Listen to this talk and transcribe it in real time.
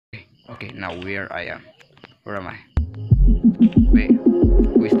Okay, now where I am. Where am I? Wait,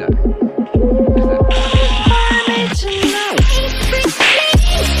 who is that? Who is that?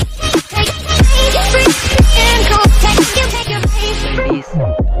 Ladies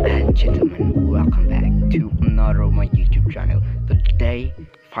and gentlemen, welcome back to another of my YouTube channel. Today,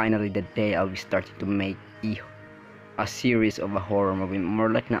 finally the day I'll be starting to make a series of a horror movie. More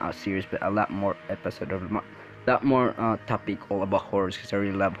like not a series, but a lot more episode of lot more topic all about horrors, because I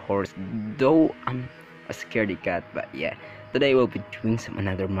really love horrors. Though I'm a scaredy cat, but yeah. Today we'll be doing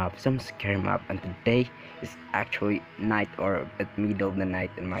another map, some scary map, and today is actually night or at middle of the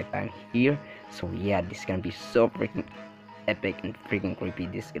night in my time here. So yeah, this is gonna be so freaking epic and freaking creepy.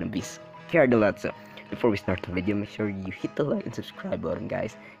 This is gonna be scared a lot. So before we start the video, make sure you hit the like and subscribe button,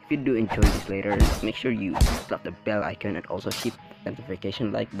 guys. If you do enjoy this later, make sure you slap the bell icon and also hit the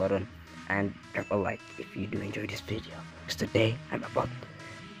notification like button and drop a like if you do enjoy this video, because today I'm about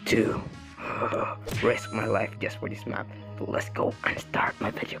to risk my life just for this map. So let's go and start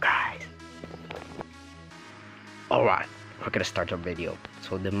my video, guys. Alright, we're gonna start our video.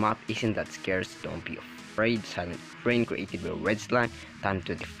 So the map isn't that scary, so don't be afraid. Silent Brain, created by Red Slime, time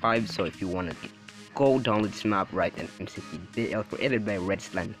 25. So if you wanna go download this map, right, and MCTDL, created by Red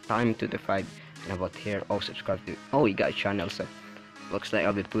Slime, time 25. And about here, oh, subscribe to, oh, he got a channel, so looks like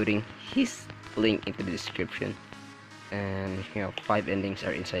I'll be putting his link into the description. And you know, 5 endings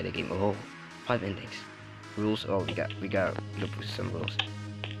are inside the game. Oh, 5 endings. Rules, oh, we got to put some rules.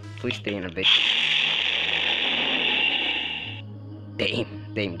 Please stay in a bit. Then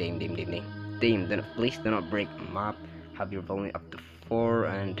please do not break a map. Have your volume up to 4,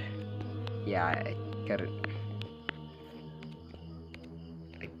 and yeah, I got it.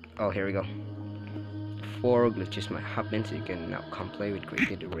 Oh, here we go. 4 glitches might happen, so you can now come play with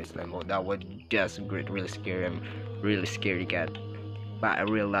created Slime. Oh, that was just great, really scary. I'm really scary cat, but I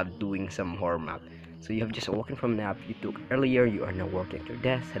really love doing some horror map. So you have just woken from a nap you took earlier. You are now working at your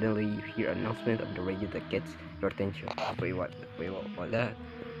desk. Suddenly you hear an announcement of the radio that gets your attention. Wait, what that?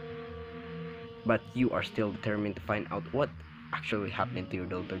 But you are still determined to find out what actually happened to your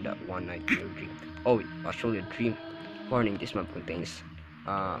daughter that one night in your dream. Oh, actually a dream. Warning, this map contains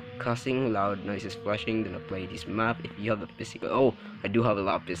cussing, loud noises, flashing. Do not play this map if you have a physical, oh, I do have a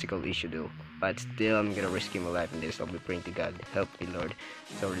lot of physical issue though, but still I'm gonna risk my life in this. I'll be praying to God, help me Lord.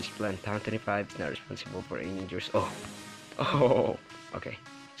 So this plan, town 25 is not responsible for any injuries. Oh, okay,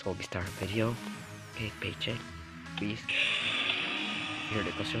 so we'll be starting video. Okay, paycheck, please. Hear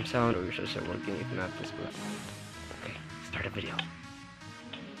the custom sound or your sources are working. If not, please go. Okay, start the video.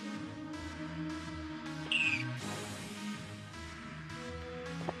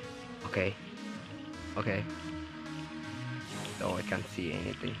 Okay. Oh, I can't see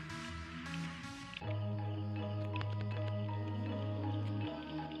anything.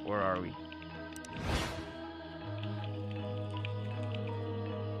 Where are we?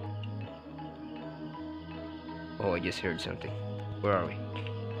 Oh, I just heard something. Where are we?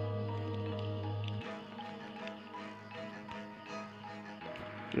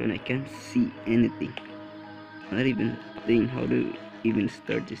 Man, I can't see anything. Not even think how to even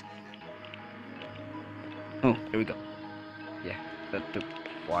start this. Oh, here we go. Yeah, that took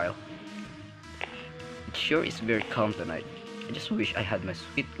a while. It sure is very calm tonight. I just wish I had my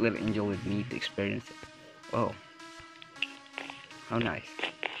sweet little angel with me to experience it. Oh, how nice.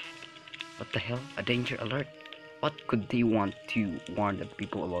 What the hell? A danger alert? What could they want to warn the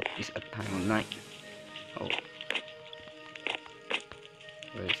people about this at time of night? Oh,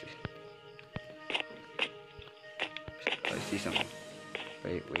 where is this? I see something.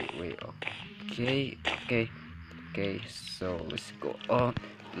 Wait. Okay, so let's go on.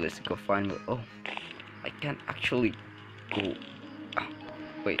 Let's go find me. Oh, I can't actually go. Ah,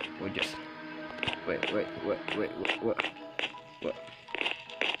 wait. What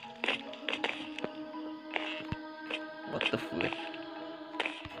the flip?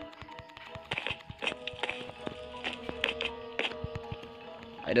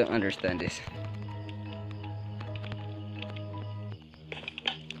 I don't understand this.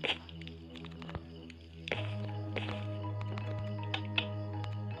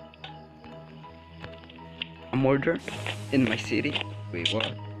 A murder in my city? Wait,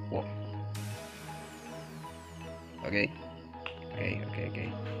 what? What? Okay,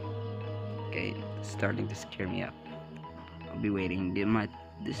 starting to scare me up. I'll be waiting.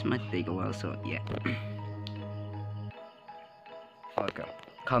 This might take a while, so yeah. Okay,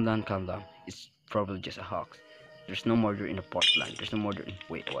 calm down. It's probably just a hoax. There's no murder in the Portland. There's no murder in,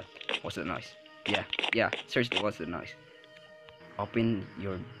 wait, what? What's the noise? Yeah, seriously, what's the noise? Open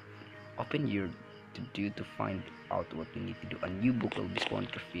your to do to find out what we need to do. A new book will be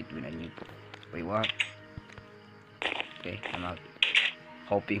spawned to feed with a new book. Wait, what? Okay, I'm out.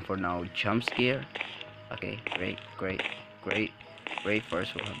 Hoping for now jump scare. Okay, great.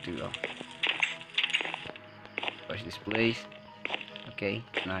 First we'll have to watch this place. Okay,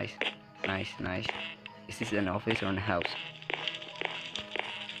 nice. Is this an office or a house?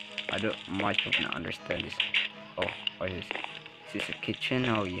 I don't much of not understand this. Oh, what is this? Is this a kitchen?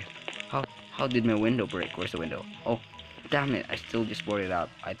 Oh yeah. How did my window break? Where's the window? Oh, damn it! I still just boarded it up.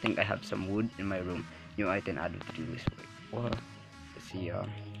 I think I have some wood in my room. New item added to this way. What? Let's see.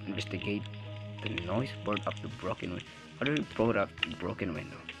 Investigate the noise. Board up the broken window. How do we board up the broken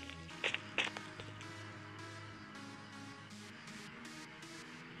window?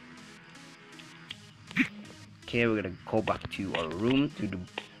 Okay, we're gonna go back to our room to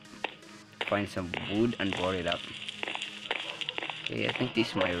find some wood and board it up. Okay, I think this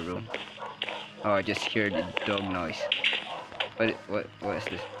is my room. Oh, I just heard the dog noise. What is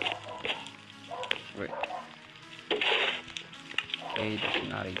this? Wait. Okay, there's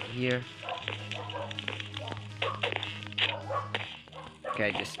nothing here.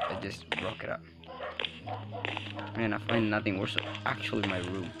 Okay, I just broke it up. Man, I find nothing worse. Actually, my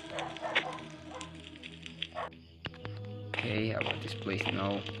room. Okay, how about this place?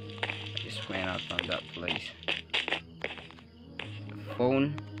 No, I just went out from that place. The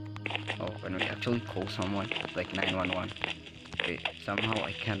phone. Oh, when we actually call someone, like 911. Wait, somehow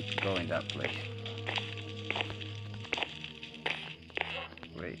I can't go in that place.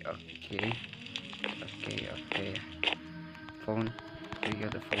 Wait, okay. Phone. Do you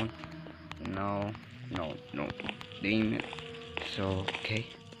got the phone? No. Damn it. So, okay.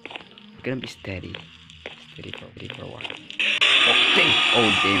 We're gonna be steady. Steady for a while. Oh,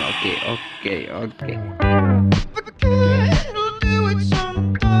 damn. Okay.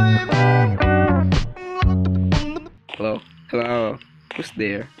 Hello. Who's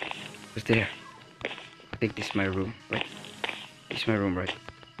there? I think this is my room, right? This is my room, right?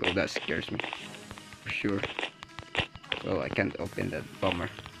 Well, that scares me. For sure. Well, I can't open that, bummer.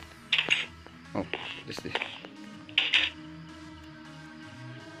 Oh, what is this?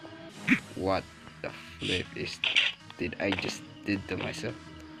 What the flip did I just did to myself?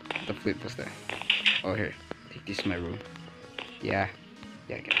 What the flip was that? Oh, here. I think this is my room. Yeah,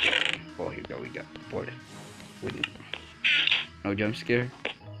 I got it. Oh, here we got boarded with it. No jump scare.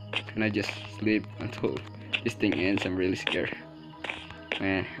 Can I just sleep until this thing ends? I'm really scared.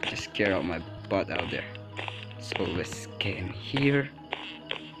 Man, I just scared out my butt out there. So let's get in here.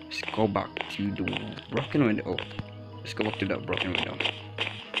 Let's go back to the broken window. Oh, let's go back to that broken window.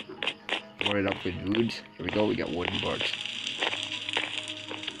 Board it up with woods. Here we go. We got wooden boards.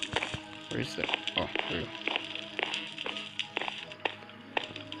 Where is that? Oh, here we go.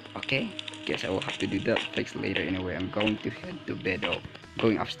 Okay, guess I will have to do that fix later anyway. I'm going to head to bed. Oh,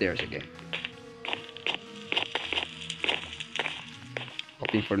 going upstairs again.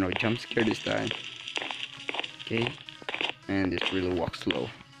 Hoping for no jump scare this time. Okay, and this really walks slow.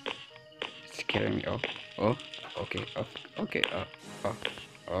 It's scaring me. Okay.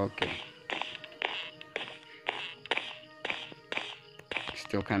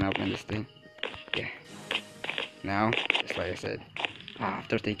 Still can't open this thing. Yeah. Now, just like I said,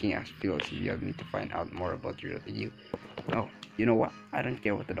 after taking a pills, you need to find out more about you. Oh, you know what? I don't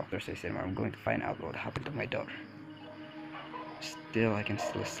care what the doctor says anymore. I'm going to find out what happened to my daughter. Still, I can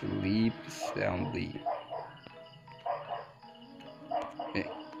still sleep soundly. Hey,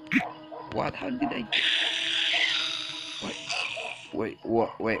 what? How did I? Wait.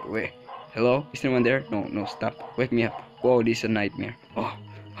 Hello? Is anyone there? No, stop. Wake me up. Whoa, this is a nightmare. Oh.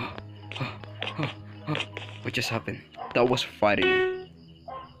 What just happened? That was fighting me.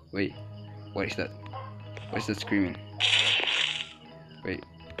 Wait, what is that? What is that screaming? Wait.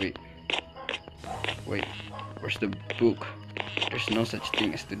 Where's the book? There's no such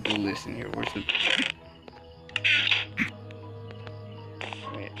thing as to-do list in here. Where's the...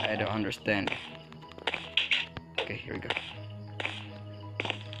 Wait, I don't understand. Okay, here we go.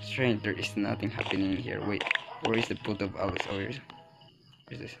 Strange, there is nothing happening in here. Wait, where is the book of Alice? Oh, where's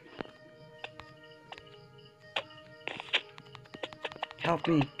this? Help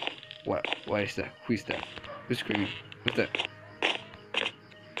me! What is that? Who is that? Who's screaming? Who's that?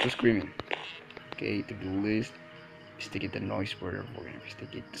 Who's screaming? Okay, to-do list. Investigate the noise border. We're gonna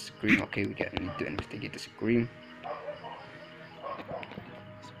investigate the scream. Okay, we need to investigate the scream.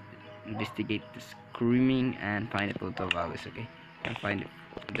 Investigate the screaming and find a photo of Alice. Okay, and find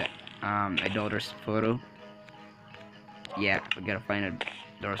my daughter's photo. Yeah, we gotta find a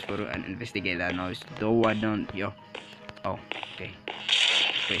daughter's photo and investigate that noise. Though I don't, Oh, okay.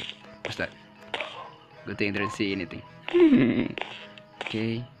 Wait, what's that? Good thing I didn't see anything.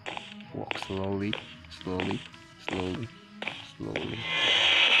 Okay, walk slowly, slowly, slowly, slowly.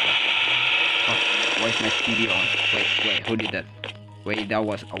 Oh, why is my TV on? Wait, who did that? Wait, that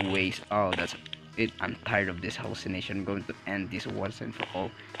was a waste. Oh, that's it. I'm tired of this hallucination. I'm going to end this once and for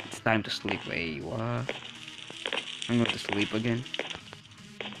all. It's time to sleep. Wait, what? I'm going to sleep again.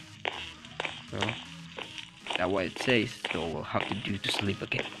 Well, that's what it says. So we'll have to do to sleep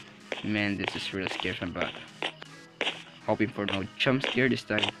again. Man, this is really scary, but hoping for no jump scare this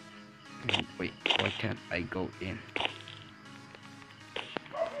time. Wait, why can't I go in?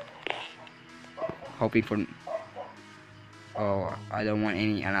 Hoping for. Oh, I don't want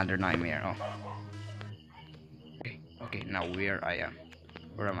another nightmare. Oh. Okay, now where I am.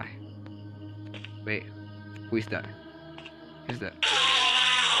 Where am I? Wait, who is that? Who's that?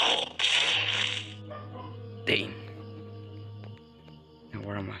 Dang. Now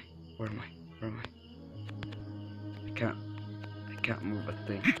where am I? Where am I? Where am I? I can't move a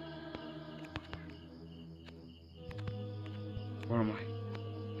thing. Where am I?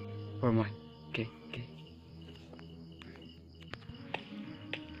 Where am I? Okay.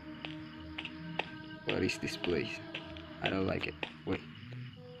 What is this place? I don't like it.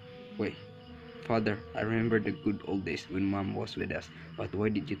 Wait. Father, I remember the good old days when Mom was with us, but why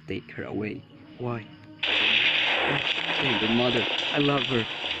did you take her away? Why? Hey, the mother, I love her.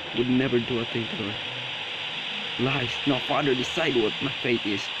 Would never do a thing to her. Lies. No, Father, decide what my fate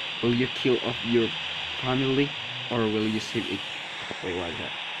is. Will you kill off your family, or will you save it? Wait, what is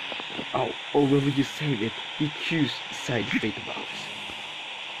that? Oh, or will you save it? You choose. Decide the fate of ours.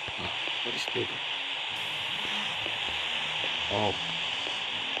 Oh, what is paper? Oh,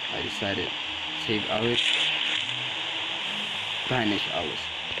 I decided. Save Alice. Banish Alice.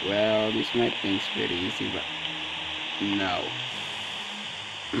 Well, this might think very easy, but no.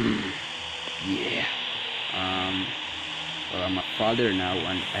 Yeah. Well, I'm a father now,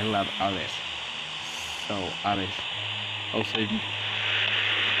 and I love Alice. So, Alice, I'll save you.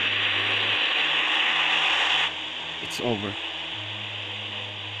 It's over.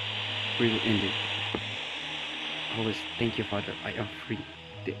 We'll end it. Alice, thank you, Father. I am free.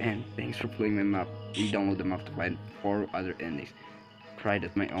 The end. Thanks for playing my map. Re-download the map to find 4 other endings. Tried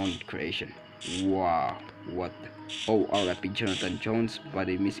at my own creation. Wow. What? Oh, R.I.P. Jonathan Jones, but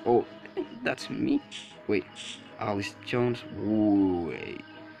I miss. Oh, that's me. Wait, Alice Jones. Wait.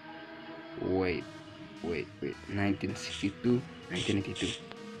 1962, 1982,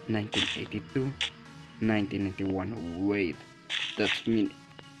 1982, 1991. Wait, that's me.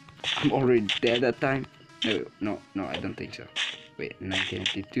 I'm already dead that time. No, I don't think so. Wait,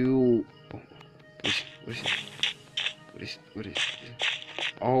 1982. Oh, what is it?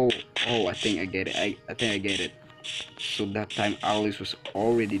 Oh, I think I get it. I think I get it. So that time Alice was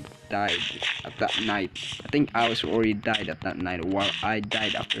already died at that night. I think Alice already died at that night, while I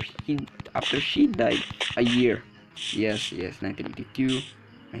died after she died a year. Yes, 1982,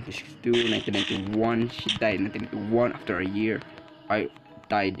 1962, 1991. She died in 1991 after a year. I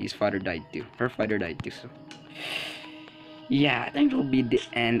died. His father died too. Her father died too. So yeah, I think it'll be the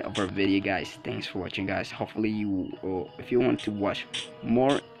end of our video, guys. Thanks for watching, guys. Hopefully you if you want to watch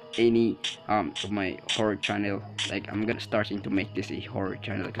more any of my horror channel, like I'm gonna starting to make this a horror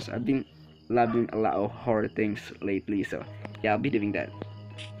channel because I've been loving a lot of horror things lately. So yeah, I'll be doing that.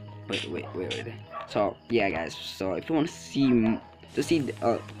 Wait. So yeah, guys, so if you want to see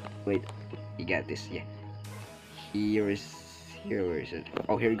the wait, you got this. Yeah, here is where is it?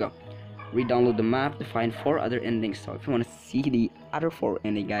 Oh, here we go. Re-download the map to find 4 other endings. So if you want to see the other 4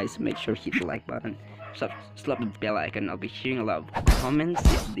 endings, guys, make sure to hit the like button, slap the bell icon. I'll be hearing a lot of comments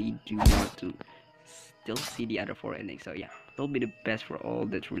if they do want to still see the other 4 endings. So yeah, that'll be the best for all.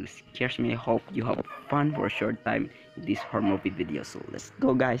 That really scares me. I hope you have fun for a short time in this horror movie video. So let's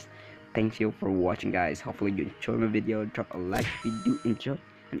go, guys. Thank you for watching, guys. Hopefully you enjoy my video. Drop a like if you do enjoy,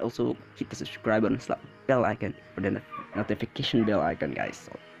 and also hit the subscribe button, slap the bell icon for the notification bell icon, guys.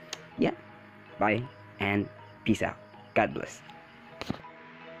 So yeah, bye and peace out. God bless.